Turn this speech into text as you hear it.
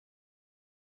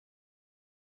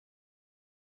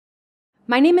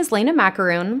My name is Lena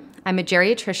Macaroon. I'm a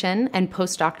geriatrician and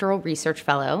postdoctoral research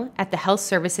fellow at the Health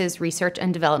Services Research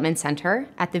and Development Center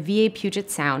at the VA Puget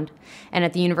Sound and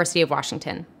at the University of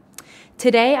Washington.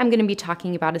 Today, I'm going to be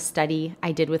talking about a study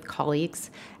I did with colleagues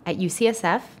at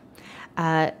UCSF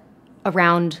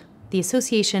around the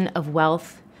association of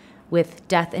wealth with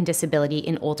death and disability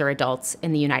in older adults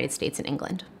in the United States and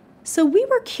England. So we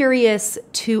were curious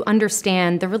to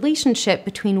understand the relationship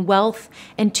between wealth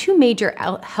and two major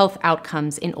health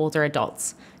outcomes in older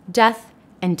adults, death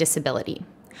and disability.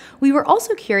 We were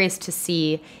also curious to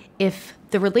see if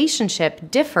the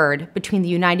relationship differed between the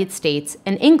United States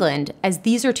and England, as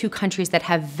these are two countries that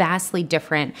have vastly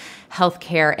different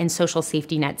healthcare and social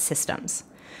safety net systems.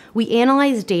 We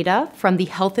analyzed data from the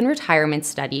Health and Retirement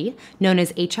Study, known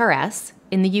as HRS,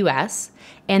 in the US,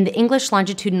 and the English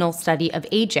Longitudinal Study of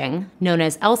Aging, known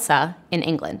as ELSA, in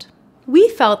England. We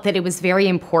felt that it was very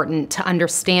important to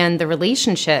understand the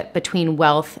relationship between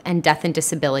wealth and death and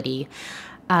disability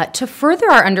to further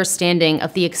our understanding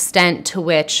of the extent to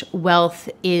which wealth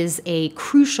is a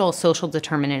crucial social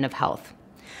determinant of health.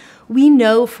 We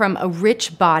know from a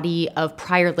rich body of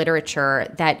prior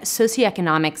literature that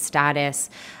socioeconomic status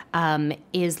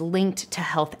is linked to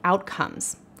health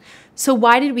outcomes. So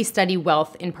why did we study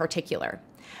wealth in particular?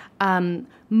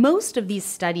 Most of these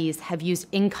studies have used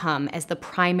income as the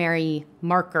primary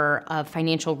marker of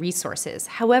financial resources.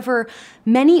 However,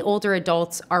 many older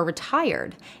adults are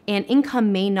retired, and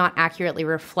income may not accurately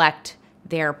reflect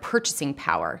their purchasing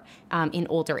power in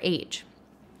older age.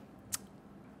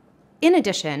 In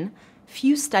addition,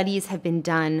 few studies have been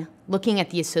done looking at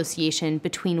the association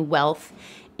between wealth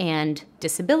and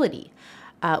disability,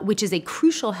 which is a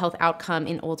crucial health outcome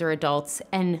in older adults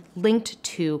and linked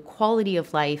to quality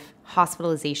of life,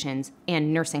 hospitalizations,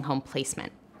 and nursing home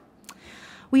placement.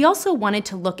 We also wanted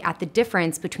to look at the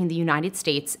difference between the United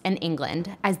States and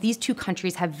England, as these two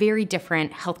countries have very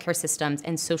different healthcare systems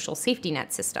and social safety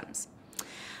net systems.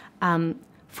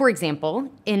 For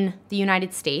example, in the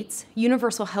United States,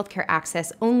 universal healthcare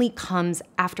access only comes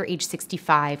after age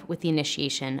 65 with the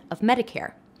initiation of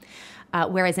Medicare.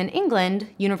 Whereas in England,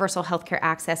 universal healthcare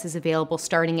access is available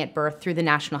starting at birth through the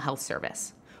National Health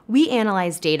Service. We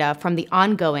analyzed data from the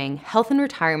ongoing Health and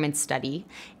Retirement Study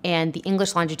and the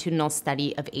English Longitudinal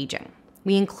Study of Aging.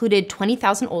 We included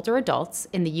 20,000 older adults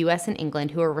in the US and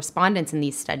England who were respondents in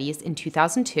these studies in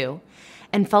 2002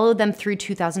 and followed them through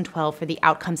 2012 for the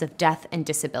outcomes of death and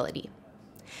disability.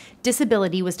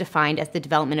 Disability was defined as the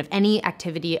development of any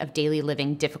activity of daily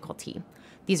living difficulty.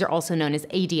 These are also known as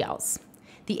ADLs.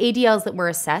 The ADLs that were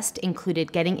assessed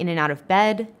included getting in and out of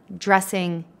bed,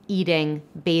 dressing, eating,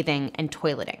 bathing, and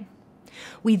toileting.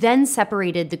 We then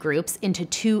separated the groups into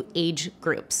two age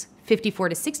groups, 54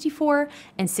 to 64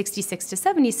 and 66 to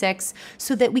 76,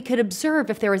 so that we could observe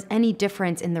if there was any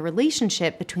difference in the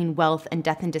relationship between wealth and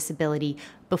death and disability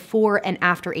before and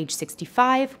after age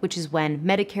 65, which is when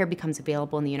Medicare becomes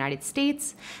available in the United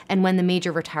States and when the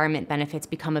major retirement benefits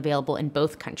become available in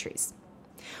both countries.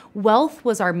 Wealth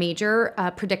was our major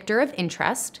predictor of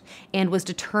interest and was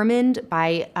determined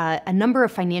by a number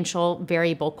of financial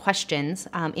variable questions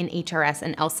in HRS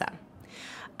and ELSA.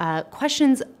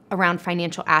 Questions around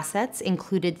financial assets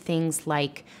included things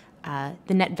like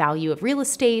the net value of real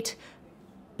estate,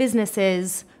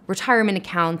 businesses, retirement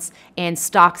accounts, and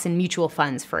stocks and mutual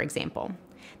funds, for example.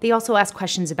 They also asked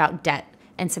questions about debt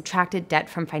and subtracted debt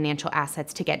from financial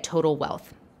assets to get total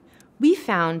wealth. We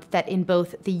found that in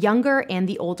both the younger and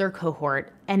the older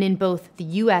cohort, and in both the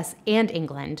US and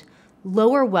England,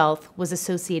 lower wealth was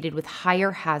associated with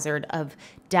higher hazard of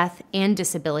death and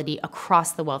disability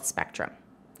across the wealth spectrum.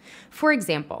 For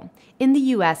example, in the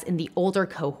US, in the older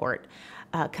cohort,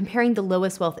 comparing the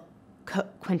lowest wealth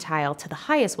quintile to the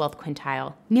highest wealth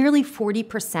quintile, nearly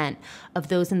 40% of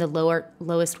those in the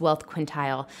lowest wealth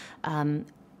quintile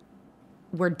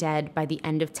were dead by the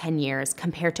end of 10 years,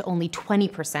 compared to only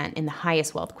 20% in the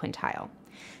highest wealth quintile.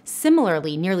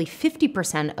 Similarly, nearly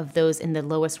 50% of those in the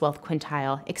lowest wealth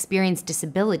quintile experienced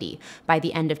disability by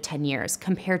the end of 10 years,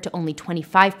 compared to only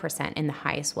 25% in the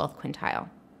highest wealth quintile.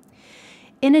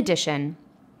 In addition,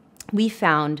 we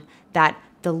found that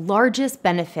the largest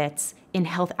benefits in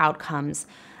health outcomes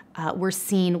were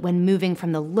seen when moving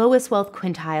from the lowest wealth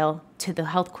quintile to the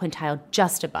health quintile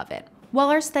just above it. While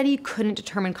our study couldn't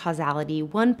determine causality,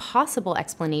 one possible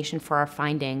explanation for our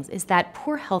findings is that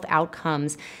poor health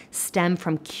outcomes stem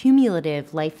from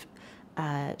cumulative life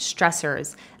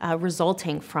stressors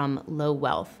resulting from low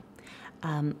wealth.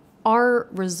 Our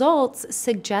results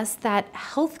suggest that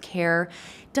healthcare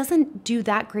doesn't do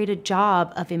that great a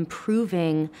job of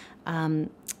improving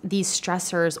these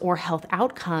stressors or health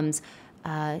outcomes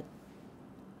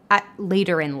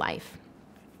later in life.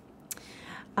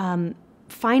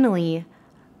 Finally,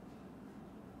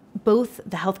 both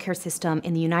the healthcare system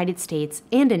in the United States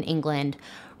and in England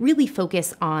really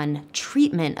focus on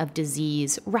treatment of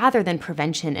disease rather than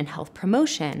prevention and health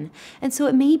promotion. And so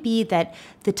it may be that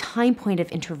the time point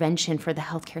of intervention for the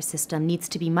healthcare system needs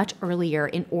to be much earlier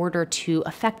in order to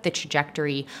affect the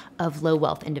trajectory of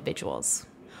low-wealth individuals.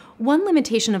 One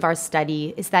limitation of our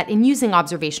study is that in using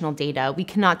observational data, we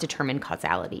cannot determine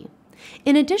causality.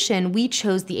 In addition, we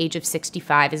chose the age of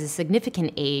 65 as a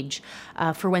significant age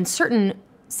for when certain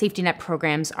safety net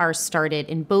programs are started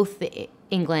in both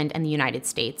England and the United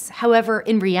States. However,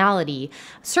 in reality,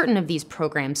 certain of these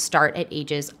programs start at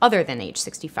ages other than age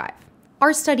 65.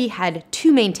 Our study had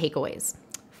two main takeaways.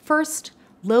 First,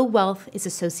 low wealth is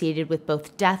associated with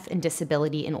both death and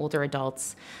disability in older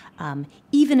adults,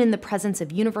 even in the presence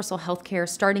of universal health care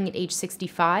starting at age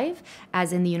 65,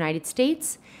 as in the United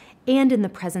States, and in the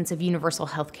presence of universal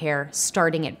health care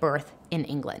starting at birth in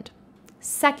England.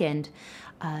 Second,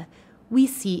 we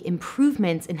see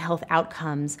improvements in health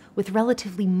outcomes with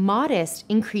relatively modest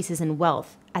increases in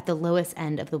wealth at the lowest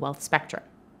end of the wealth spectrum.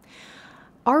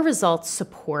 Our results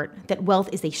support that wealth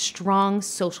is a strong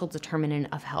social determinant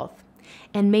of health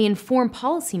and may inform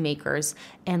policymakers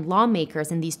and lawmakers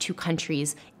in these two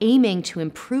countries aiming to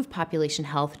improve population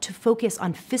health to focus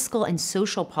on fiscal and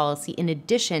social policy in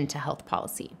addition to health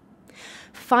policy.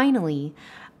 Finally,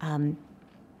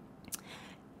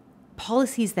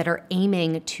 policies that are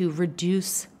aiming to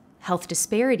reduce health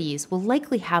disparities will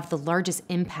likely have the largest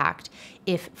impact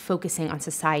if focusing on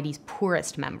society's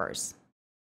poorest members.